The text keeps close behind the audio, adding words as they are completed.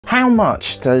How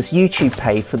much does YouTube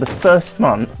pay for the first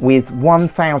month with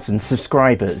 1,000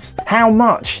 subscribers? How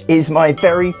much is my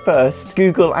very first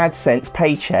Google AdSense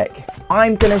paycheck?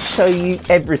 I'm going to show you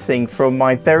everything from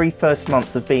my very first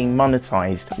month of being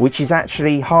monetized, which is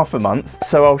actually half a month.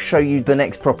 So I'll show you the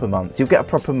next proper month. You'll get a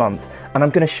proper month and I'm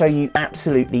going to show you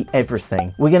absolutely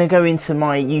everything. We're going to go into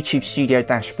my YouTube Studio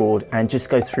dashboard and just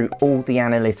go through all the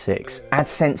analytics,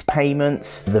 AdSense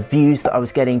payments, the views that I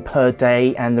was getting per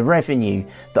day and the revenue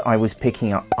that I was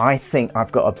picking up. I think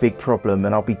I've got a big problem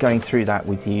and I'll be going through that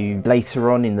with you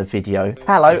later on in the video.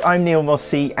 Hello, I'm Neil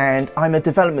Mossey and I'm a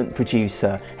development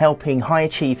producer helping high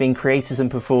achieving creators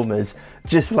and performers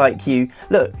just like you.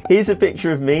 Look, here's a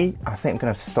picture of me. I think I'm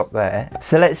gonna have to stop there.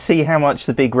 So let's see how much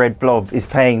the big red blob is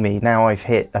paying me now I've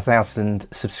hit 1,000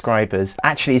 subscribers.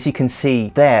 Actually, as you can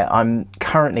see there, I'm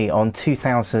currently on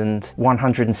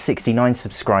 2,169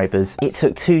 subscribers. It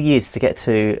took 2 years to get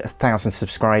to 1,000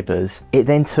 subscribers. It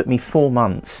then took me 4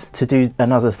 months to do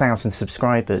another 1,000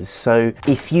 subscribers. So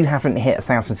if you haven't hit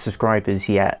 1,000 subscribers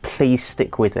yet, please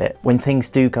stick with it. When things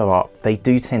do go up, they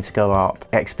do tend to go up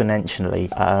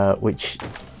exponentially, which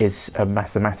is a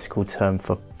mathematical term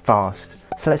for fast.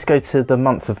 So let's go to the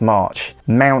month of March.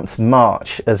 Mount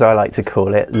March, as I like to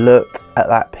call it. Look at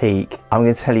that peak. I'm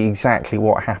going to tell you exactly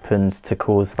what happened to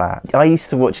cause that. I used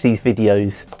to watch these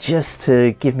videos just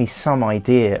to give me some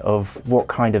idea of what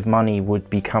kind of money would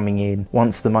be coming in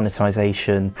once the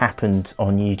monetization happened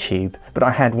on YouTube. But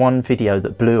I had one video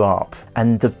that blew up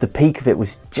and the peak of it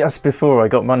was just before I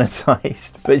got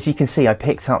monetized. But as you can see, I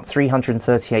picked up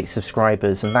 338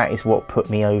 subscribers and that is what put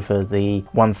me over the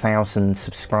 1,000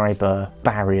 subscriber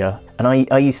barrier. And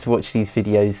I used to watch these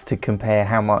videos to compare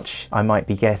how much I might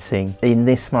be getting. In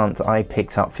this month, I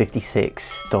picked up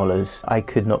 $56. I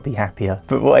could not be happier.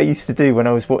 But what I used to do when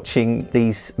I was watching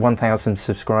these 1,000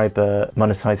 subscriber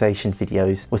monetization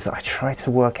videos was that I tried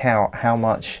to work out how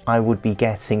much I would be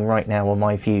getting right now on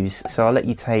my views. So I'll let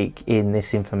you take in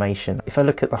this information. If I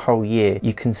look at the whole year,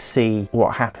 you can see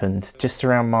what happened just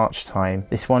around March time.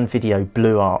 This one video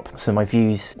blew up, so my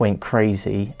views went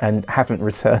crazy and haven't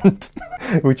returned,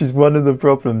 which is one of the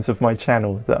problems of my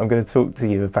channel that I'm going to talk to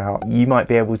you about. You might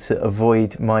be able to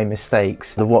avoid my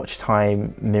mistakes. The watch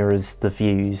time mirrors the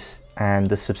views and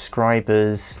the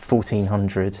subscribers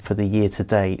 1,400 for the year to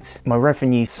date. My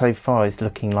revenue so far is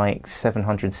looking like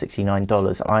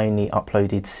 $769. I only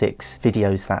uploaded 6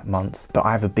 videos that month, but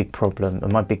I have a big problem,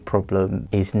 and my big problem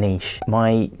is niche.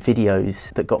 My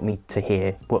videos that got me to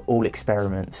here were all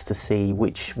experiments to see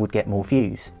which would get more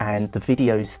views, and the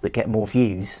videos that get more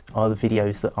views are the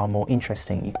videos that are more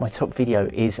interesting. My top video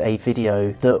is a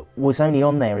video that was only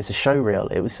on there as a show reel.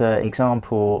 It was an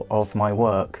example of my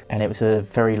work and it was a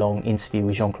very long interview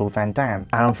with Jean-Claude Van Damme,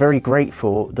 and I'm very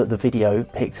grateful that the video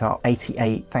picked up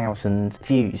 88,000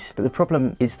 views. But the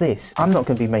problem is this: I'm not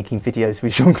going to be making videos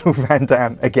with Jean-Claude Van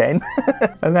Damme again.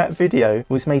 And that video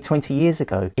was made 20 years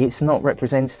ago. It's not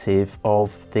representative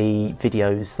of the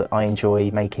videos that I enjoy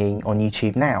making on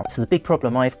YouTube now. So the big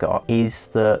problem I've got is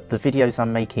that the videos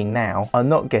I'm making now are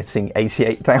not getting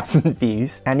 88,000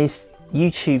 views, and if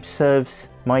YouTube serves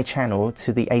my channel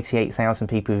to the 88,000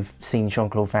 people who've seen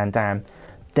Jean-Claude Van Damme,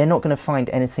 they're not going to find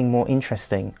anything more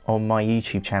interesting on my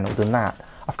YouTube channel than that.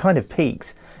 I've kind of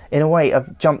peaked. In a way,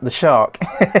 I've jumped the shark.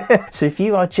 So if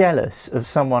you are jealous of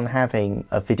someone having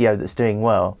a video that's doing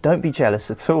well, don't be jealous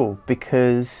at all,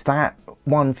 because that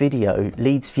one video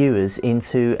leads viewers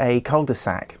into a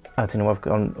cul-de-sac. I don't know if I've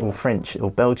gone all French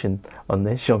or Belgian on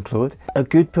this, Jean-Claude. A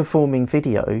good performing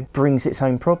video brings its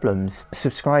own problems.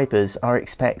 Subscribers are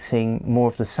expecting more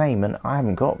of the same, and I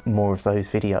haven't got more of those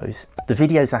videos. The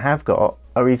videos I have got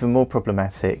are even more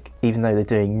problematic, even though they're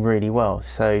doing really well.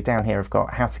 So down here I've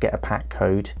got how to get a pack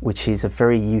code, which is a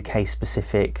very UK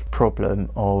specific problem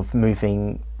of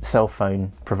moving cell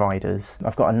phone providers.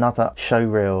 I've got another show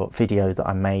reel video that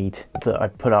I made that I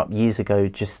put up years ago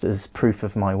just as proof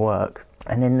of my work.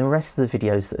 And then the rest of the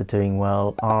videos that are doing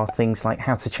well are things like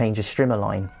how to change a strimmer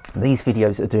line. These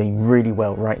videos are doing really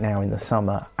well right now in the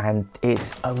summer, and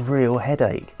it's a real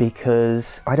headache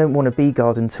because I don't want to be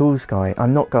Garden Tools Guy.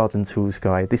 I'm not Garden Tools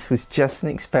Guy. This was just an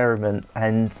experiment,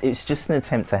 and it's just an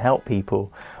attempt to help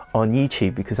people on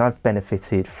YouTube because I've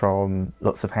benefited from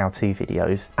lots of how-to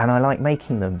videos and I like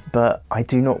making them, but I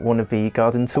do not want to be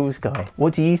Garden Tools Guy.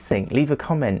 What do you think? Leave a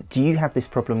comment. Do you have this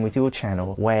problem with your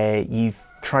channel where you've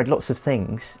tried lots of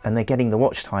things and they're getting the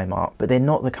watch time up, but they're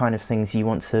not the kind of things you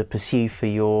want to pursue for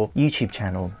your YouTube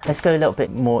channel. Let's go a little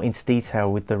bit more into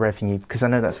detail with the revenue, because I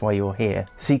know that's why you're here.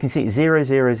 So you can see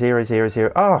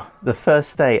 0,0,0,0,0. Oh, the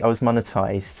first day I was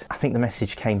monetized, I think the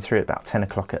message came through at about 10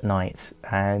 o'clock at night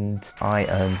and I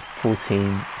earned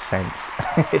 14 cents.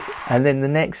 And then the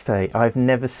next day, I've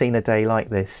never seen a day like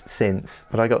this since,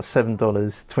 but I got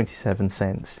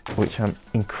 $7.27, which I'm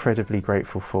incredibly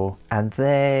grateful for. And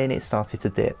then it started to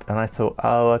dip and I thought,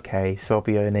 oh, okay, so I'll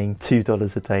be earning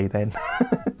 $2 a day then.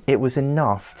 It was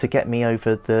enough to get me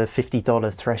over the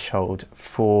 $50 threshold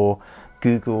for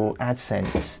Google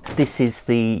AdSense. This is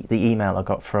the email I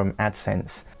got from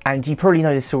AdSense. And you probably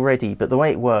know this already, but the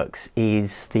way it works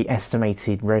is the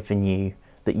estimated revenue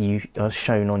that you are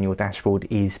shown on your dashboard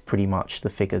is pretty much the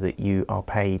figure that you are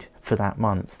paid for that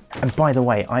month. And by the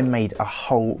way, I made a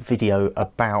whole video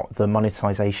about the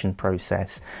monetization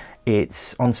process.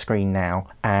 It's on screen now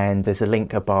and there's a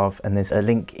link above and there's a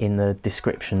link in the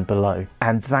description below.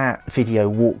 And that video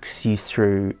walks you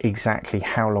through exactly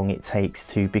how long it takes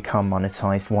to become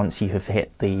monetized once you have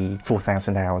hit the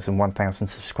 4,000 hours and 1,000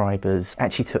 subscribers. It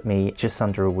actually took me just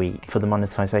under a week for the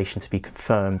monetization to be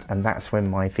confirmed, and that's when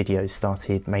my videos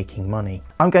started making money.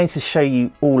 I'm going to show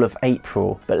you all of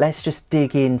April, but let's just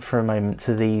dig in for a moment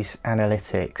to these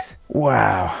analytics.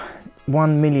 Wow.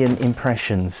 1 million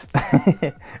impressions,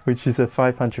 which is a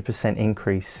 500%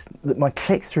 increase. My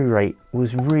click-through rate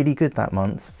was really good that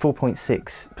month,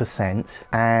 4.6%,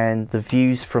 and the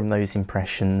views from those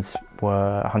impressions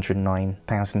were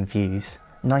 109,000 views.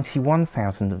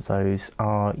 91,000 of those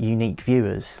are unique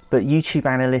viewers, but YouTube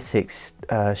Analytics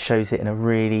shows it in a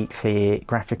really clear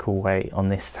graphical way on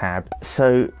this tab.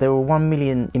 So there were 1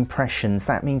 million impressions.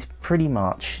 That means pretty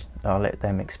much, I'll let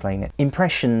them explain it.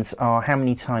 Impressions are how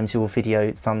many times your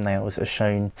video thumbnails are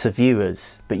shown to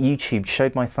viewers, but YouTube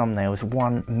showed my thumbnails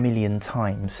 1 million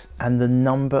times, and the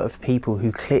number of people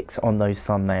who clicked on those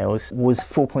thumbnails was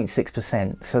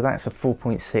 4.6%, so that's a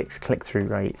 4.6 click-through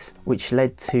rate, which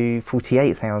led to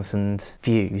 48,000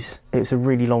 views. It was a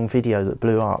really long video that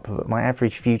blew up, but my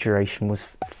average view duration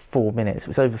was 4 minutes. It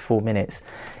was over 4 minutes.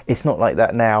 It's not like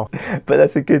that now, but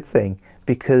that's a good thing,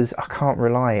 because I can't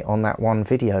rely on that one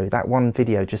video. That one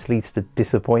video just leads to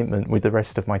disappointment with the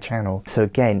rest of my channel. So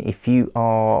again, if you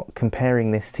are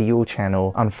comparing this to your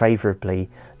channel unfavorably,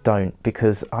 don't,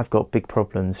 because I've got big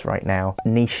problems right now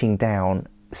niching down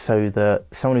so that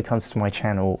someone who comes to my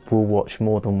channel will watch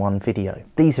more than one video.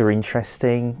 These are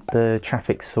interesting. The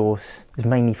traffic source is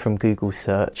mainly from Google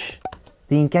search.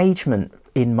 The engagement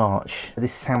in March,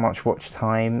 this is how much watch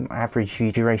time. Average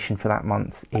view duration for that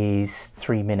month is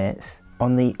 3 minutes.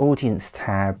 On the audience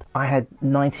tab, I had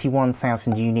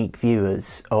 91,000 unique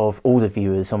viewers of all the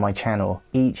viewers on my channel.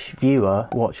 Each viewer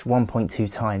watched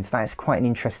 1.2 times. That's quite an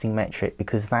interesting metric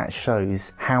because that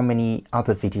shows how many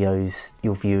other videos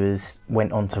your viewers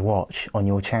went on to watch on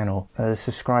your channel.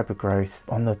 Subscriber growth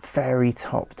on the very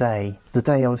top day, the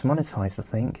day I was monetized, I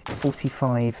think,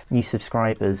 45 new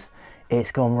subscribers.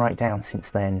 It's gone right down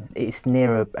since then. It's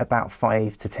near about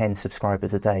 5 to 10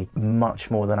 subscribers a day,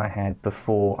 much more than I had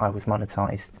before I was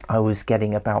monetized. I was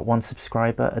getting about 1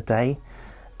 subscriber a day,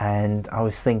 and I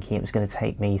was thinking it was going to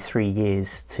take me 3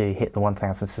 years to hit the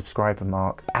 1,000 subscriber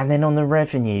mark. And then on the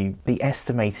revenue, the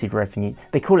estimated revenue,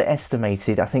 they call it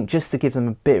estimated, I think just to give them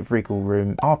a bit of wriggle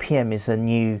room. RPM is a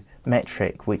new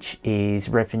metric, which is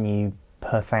revenue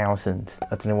per thousand. I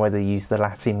don't know why they use the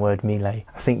Latin word mille. I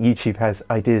think YouTube has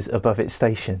ideas above its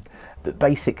station. But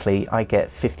basically, I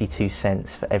get 52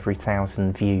 cents for every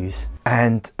 1,000 views.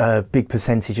 And a big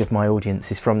percentage of my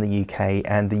audience is from the UK,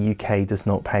 and the UK does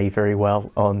not pay very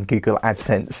well on Google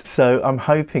AdSense. So I'm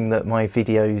hoping that my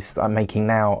videos that I'm making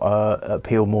now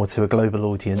appeal more to a global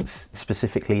audience,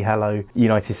 specifically hello,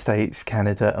 United States,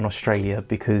 Canada and Australia,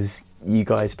 because you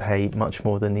guys pay much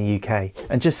more than the UK.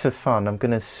 And just for fun, I'm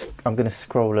gonna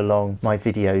scroll along my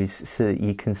videos so that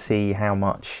you can see how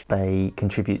much they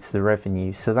contribute to the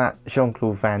revenue. So that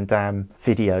Jean-Claude Van Damme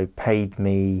video paid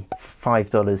me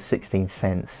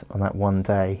 $5.16 on that one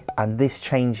day. And this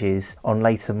changes on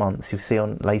later months. You'll see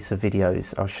on later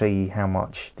videos, I'll show you how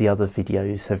much the other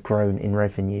videos have grown in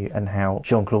revenue and how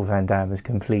Jean-Claude Van Damme has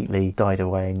completely died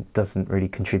away and doesn't really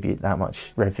contribute that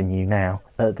much revenue now.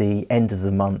 At the end of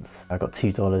the month, I got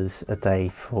 $2 a day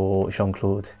for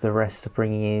Jean-Claude. The rest are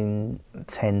bringing in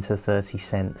 10 to 30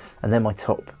 cents. And they're my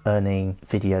top earning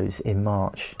videos in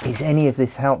March. Is any of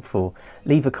this helpful?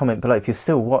 Leave a comment below. If you're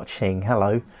still watching,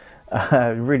 hello.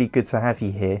 Really good to have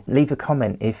you here. Leave a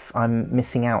comment if I'm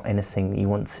missing out anything that you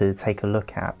want to take a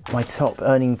look at. My top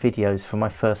earning videos for my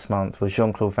first month were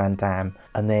Jean-Claude Van Damme,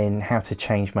 and then how to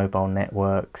change mobile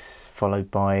networks, followed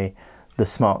by the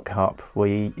smart cup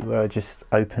where I just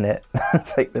open it,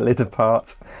 take the lid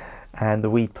apart, and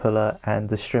the weed puller and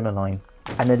the strimmer line.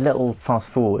 And a little fast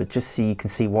forward just so you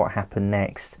can see what happened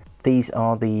next. These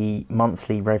are the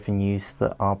monthly revenues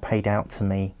that are paid out to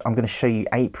me. I'm going to show you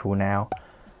April now,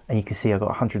 and you can see I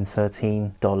got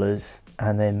 $113,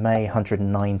 and then May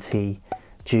 190,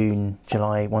 June,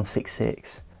 July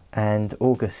 166, and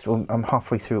August. Well, I'm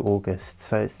halfway through August,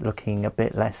 so it's looking a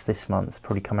bit less this month.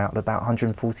 Probably come out at about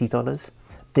 $140.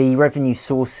 The revenue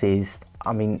sources,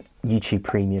 I mean, YouTube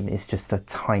Premium is just a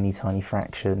tiny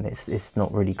fraction. It's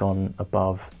not really gone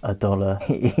above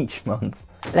 $1 each month.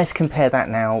 Let's compare that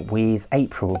now with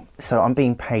April. So I'm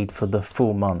being paid for the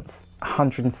full month,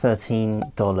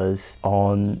 $113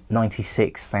 on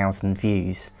 96,000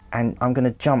 views. And I'm going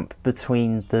to jump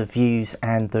between the views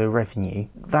and the revenue.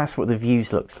 That's what the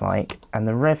views looks like, and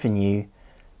the revenue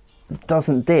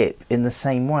doesn't dip in the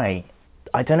same way.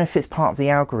 I don't know if it's part of the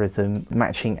algorithm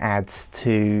matching ads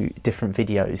to different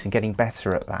videos and getting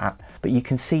better at that, but you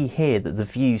can see here that the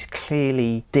views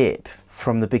clearly dip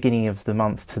from the beginning of the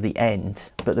month to the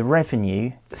end, but the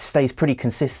revenue stays pretty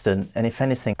consistent, and if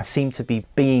anything, I seem to be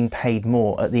being paid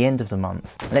more at the end of the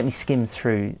month. Let me skim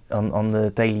through on the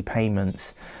daily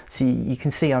payments. So you can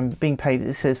see I'm being paid,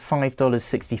 it says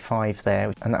 $5.65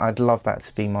 there, and I'd love that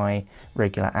to be my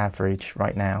regular average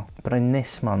right now. But in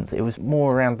this month, it was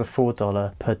more around the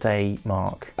 $4 per day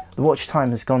mark. The watch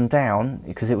time has gone down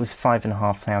because it was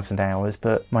 5,500 hours,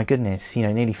 but my goodness, you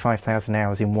know, nearly 5,000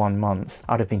 hours in 1 month.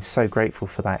 I'd have been so grateful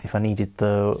for that if I needed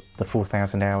the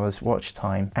 4,000 hours watch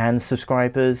time. And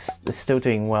subscribers, they're still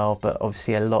doing well, but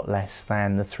obviously a lot less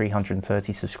than the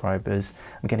 330 subscribers.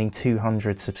 I'm getting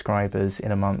 200 subscribers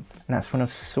in a month, and that's when I'm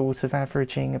sort of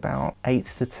averaging about 8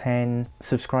 to 10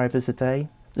 subscribers a day.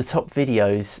 The top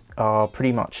videos are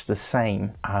pretty much the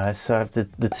same. So I have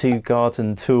the 2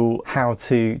 garden tool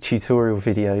how-to tutorial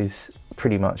videos,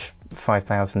 pretty much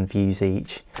 5,000 views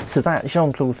each. So that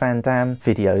Jean-Claude Van Damme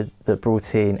video that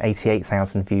brought in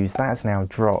 88,000 views, that's now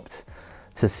dropped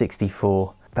to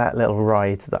 64. That little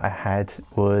ride that I had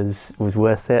was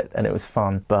worth it, and it was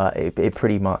fun, but it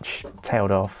pretty much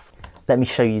tailed off. Let me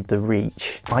show you the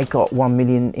reach. I got 1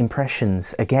 million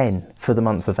impressions again for the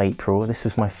month of April. This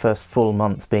was my first full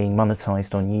month being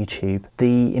monetized on YouTube.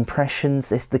 The impressions,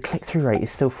 the click-through rate is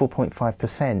still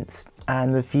 4.5%,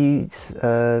 and the views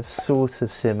are sort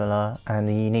of similar, and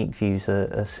the unique views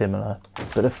are similar.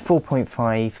 But a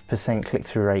 4.5%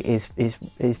 click-through rate is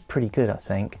pretty good, I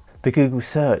think. The Google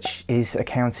search is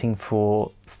accounting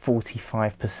for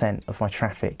 45% of my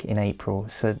traffic in April,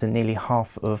 so nearly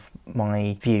half of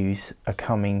my views are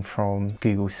coming from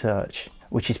Google search,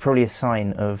 which is probably a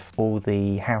sign of all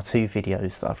the how-to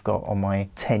videos that I've got on my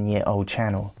 10-year-old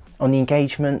channel. On the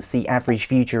engagements, the average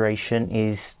view duration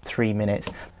is 3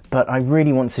 minutes, but I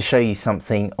really want to show you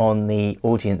something on the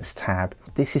audience tab.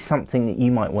 This is something that you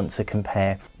might want to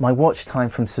compare. My watch time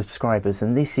from subscribers,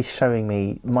 and this is showing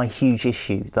me my huge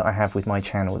issue that I have with my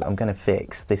channel that I'm going to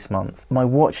fix this month. My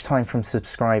watch time from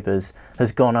subscribers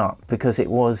has gone up because it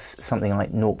was something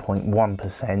like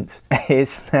 0.1%.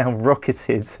 It's now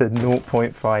rocketed to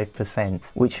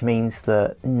 0.5%, which means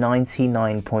that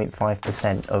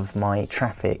 99.5% of my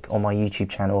traffic on my YouTube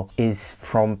channel is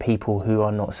from people who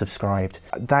are not subscribed.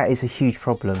 That is a huge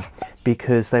problem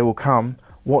because they will come,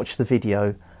 watch the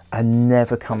video and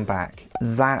never come back.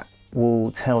 That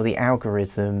will tell the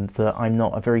algorithm that I'm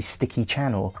not a very sticky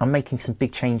channel. I'm making some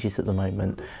big changes at the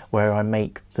moment where I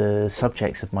make the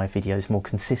subjects of my videos more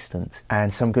consistent,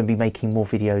 and so I'm going to be making more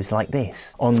videos like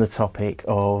this on the topic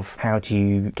of how do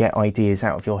you get ideas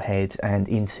out of your head and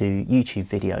into YouTube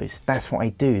videos. That's what I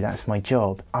do, that's my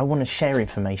job. I want to share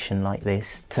information like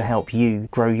this to help you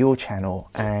grow your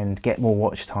channel and get more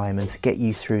watch time and to get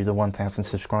you through the 1,000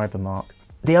 subscriber mark.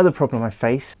 The other problem I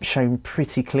face, shown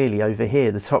pretty clearly over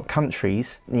here, the top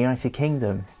countries, the United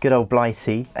Kingdom, good old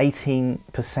Blighty,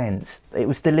 18%. It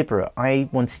was deliberate. I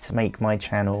wanted to make my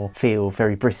channel feel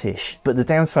very British, but the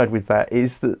downside with that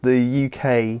is that the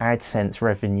UK AdSense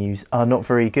revenues are not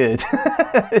very good.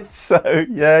 So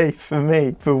yay for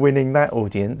me for winning that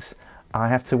audience. I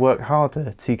have to work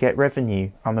harder to get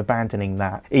revenue. I'm abandoning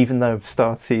that, even though I've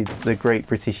started the Great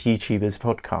British YouTubers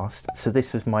podcast. So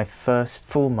this was my first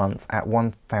full month at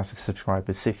 1,000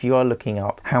 subscribers. So if you are looking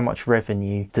up how much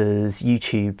revenue does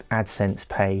YouTube AdSense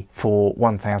pay for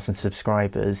 1,000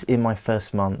 subscribers, in my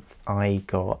first month, I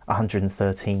got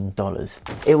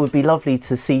 $113. It would be lovely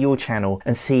to see your channel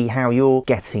and see how you're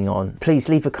getting on. Please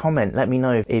leave a comment. Let me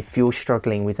know if you're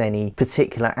struggling with any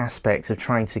particular aspects of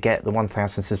trying to get the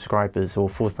 1,000 subscribers subscribers or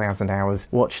 4,000 hours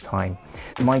watch time.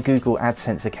 My Google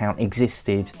AdSense account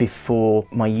existed before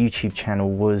my YouTube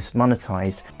channel was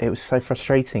monetized. It was so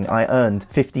frustrating. I earned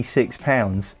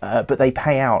 £56, but they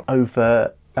pay out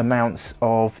over amounts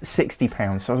of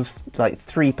 £60, so I was like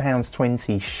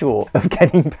 £3.20 short of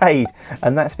getting paid,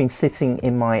 and that's been sitting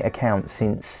in my account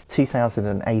since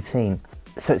 2018.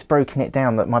 So it's broken it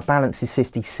down that my balance is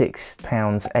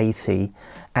 £56.80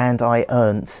 and I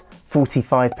earned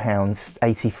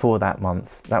 £45.84 that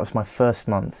month. That was my first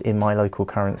month in my local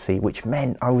currency, which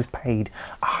meant I was paid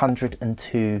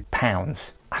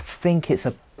 £102. I think it's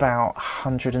about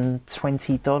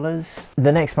 $120.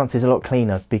 The next month is a lot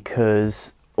cleaner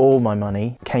because all my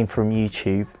money came from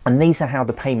YouTube, and these are how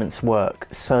the payments work.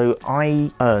 So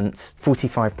I earned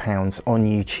 £45 on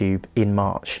YouTube in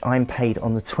March. I'm paid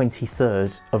on the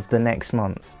 23rd of the next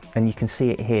month, and you can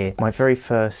see it here. My very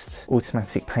first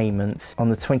automatic payment on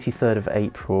the 23rd of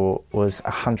April was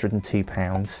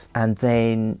 £102, and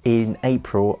then in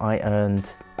April I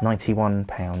earned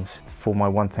 £91 for my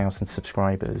 1,000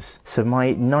 subscribers. So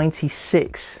my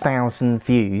 96,000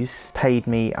 views paid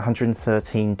me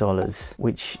 $113,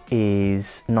 which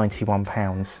is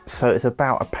 £91. So it's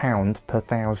about £1 per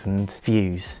 1,000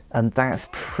 views. And that's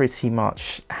pretty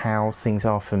much how things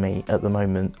are for me at the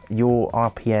moment. Your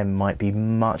RPM might be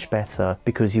much better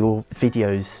because your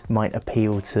videos might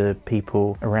appeal to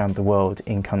people around the world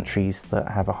in countries that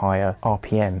have a higher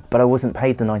RPM. But I wasn't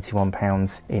paid the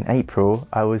 £91 in April,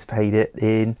 I was paid it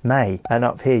in May. And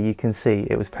up here you can see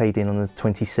it was paid in on the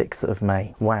 26th of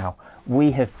May. Wow.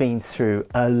 We have been through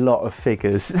a lot of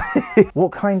figures.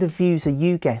 What kind of views are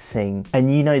you getting? And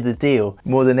you know the deal.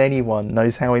 More than anyone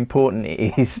knows how important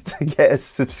it is to get a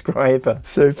subscriber.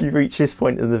 So if you reach this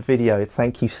point of the video,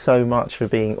 thank you so much for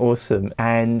being awesome.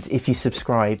 And if you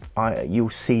subscribe,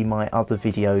 you'll see my other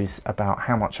videos about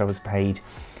how much I was paid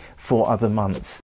for other months.